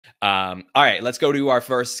All right, let's go to our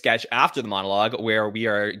first sketch after the monologue, where we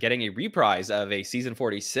are getting a reprise of a season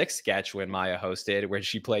 46 sketch when Maya hosted, where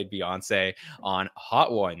she played Beyonce on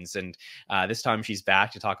Hot Ones. And this time she's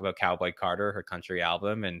back to talk about Cowboy Carter, her country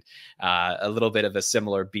album, and a little bit of a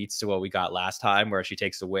similar beats to what we got last time, where she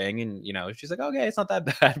takes a wing and, she's like, okay, it's not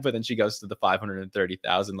that bad. But then she goes to the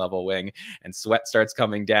 530,000 level wing and sweat starts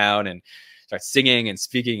coming down and starts singing and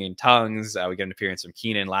speaking in tongues. We get an appearance from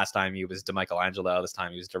Keenan. Last time he was to Michelangelo. This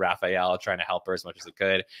time he was to Raphael, trying to help her as much as he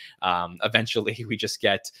could. Eventually, we just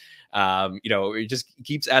get, it just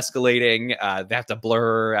keeps escalating. They have to blur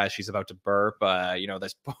her as she's about to burp.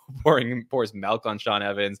 This pours milk on Sean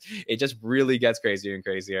Evans. It just really gets crazier and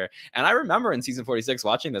crazier. And I remember in season 46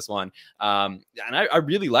 watching this one, and I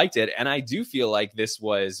really liked it. And I do feel like this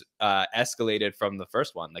was escalated from the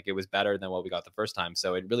first one. Like, it was better than what we got the first time.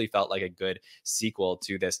 So it really felt like a good sequel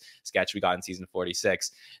to this sketch we got in season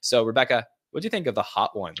 46. So Rebecca, what do you think of the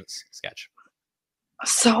Hot Ones sketch?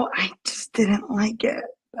 So I just didn't like it.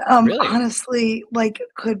 Really? Honestly, like,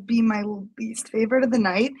 could be my least favorite of the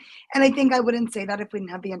night. And I think I wouldn't say that if we didn't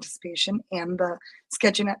have the anticipation and the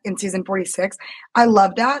sketching in season 46. I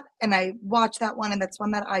love that. And I watched that one, and that's one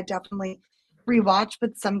that I definitely rewatch.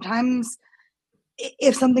 But sometimes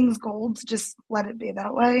if something's gold, just let it be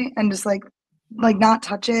that way and just like not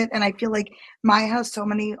touch it. And I feel like Maya has so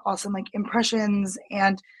many awesome like impressions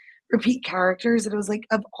and repeat characters that it was like,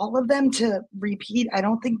 of all of them to repeat, I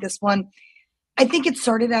don't think this one, I think it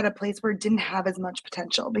started at a place where it didn't have as much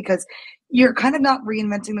potential because you're kind of not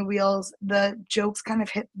reinventing the wheels. The jokes kind of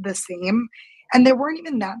hit the same. And there weren't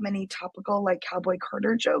even that many topical like Cowboy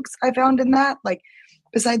Carter jokes I found in that, like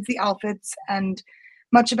besides the outfits and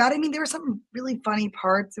much about it. I mean, there were some really funny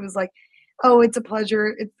parts. It was like, oh, it's a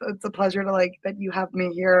pleasure. It's a pleasure to like that you have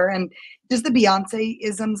me here. And just the Beyonce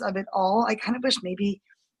isms of it all. I kind of wish maybe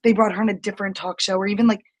they brought her in a different talk show, or even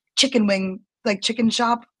like chicken wing, like chicken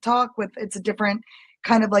shop talk with, it's a different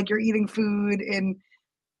kind of like you're eating food in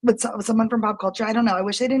with someone from pop culture. I don't know. I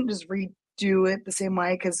wish they didn't just redo it the same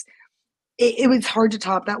way because it was hard to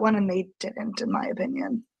top that one, and they didn't, in my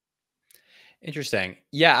opinion. Interesting.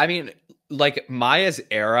 Yeah, I mean, like, Maya's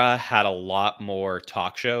era had a lot more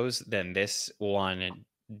talk shows than this one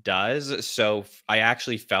does. So I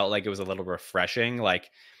actually felt like it was a little refreshing. Like,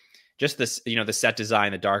 just this, the set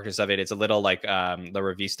design, the darkness of it. It's a little like La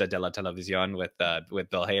Revista de la Televisión with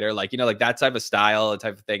Bill Hader. Like, like that type of style,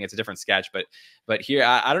 type of thing. It's a different sketch, but here,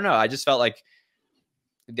 I don't know. I just felt like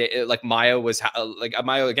Maya was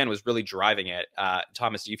Maya again was really driving it.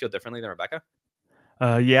 Thomas, do you feel differently than Rebecca?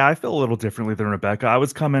 Yeah, I feel a little differently than Rebecca. I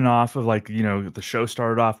was coming off of the show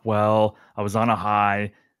started off well. I was on a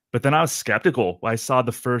high, but then I was skeptical. I saw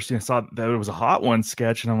the first, saw that it was a Hot One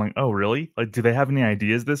sketch, and I'm like, oh, really? Like, do they have any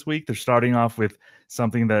ideas this week? They're starting off with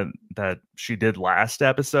something that she did last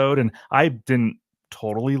episode, and I didn't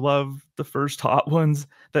totally love the first Hot Ones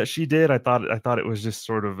that she did. I thought it was just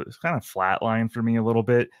sort of kind of flatline for me a little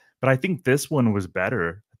bit, but I think this one was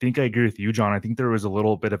better. I think I agree with you, John. I think there was a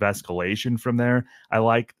little bit of escalation from there. I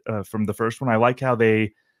like from the first one. I like how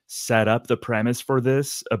they set up the premise for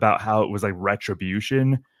this about how it was like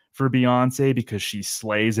retribution for Beyonce because she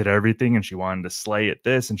slays at everything and she wanted to slay at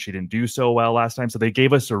this and she didn't do so well last time. So they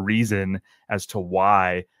gave us a reason as to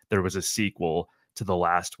why there was a sequel to the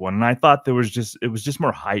last one. And I thought it was just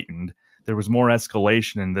more heightened. There was more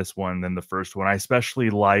escalation in this one than the first one. I especially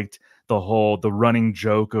liked the running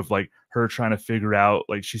joke of like her trying to figure out,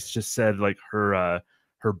 like she's just said like her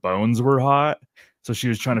bones were hot. So she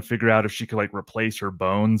was trying to figure out if she could like replace her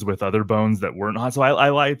bones with other bones that weren't hot. So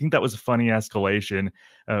I think that was a funny escalation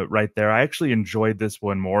right there. I actually enjoyed this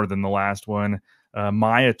one more than the last one.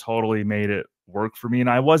 Maya totally made it work for me. And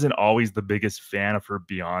I wasn't always the biggest fan of her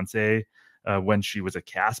Beyonce when she was a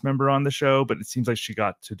cast member on the show, but it seems like she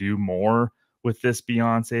got to do more with this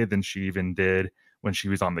Beyonce than she even did when she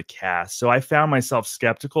was on the cast. So I found myself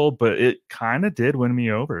skeptical, but it kind of did win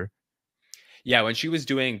me over. Yeah, when she was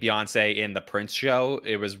doing Beyonce in the Prince show,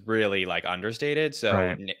 it was really like understated. So,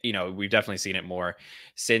 Right. We've definitely seen it more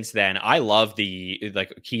since then. I love the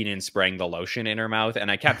like Keenan spraying the lotion in her mouth.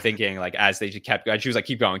 And I kept thinking, like, as they kept going, she was like,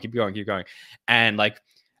 keep going, keep going, keep going. And like,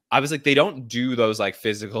 I was like, they don't do those like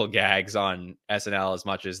physical gags on SNL as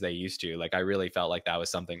much as they used to. Like, I really felt like that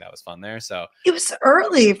was something that was fun there. So It was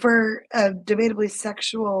early for a debatably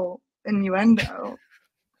sexual innuendo.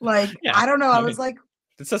 Like, yeah, I don't know. I mean, was like,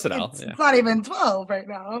 it's SNL. it's not even 12 right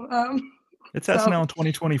now. It's So SNL in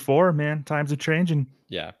 2024, man. Times are changing.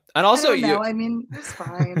 Yeah. And I also don't know. I mean, it's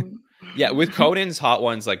fine. Yeah, with Conan's Hot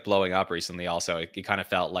Ones like blowing up recently, also it kind of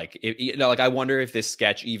felt like like I wonder if this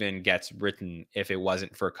sketch even gets written if it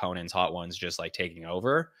wasn't for Conan's Hot Ones just like taking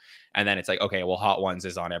over, and then it's like, okay, well, Hot Ones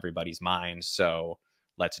is on everybody's mind, so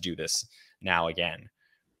let's do this now again.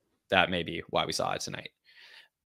 That may be why we saw it tonight.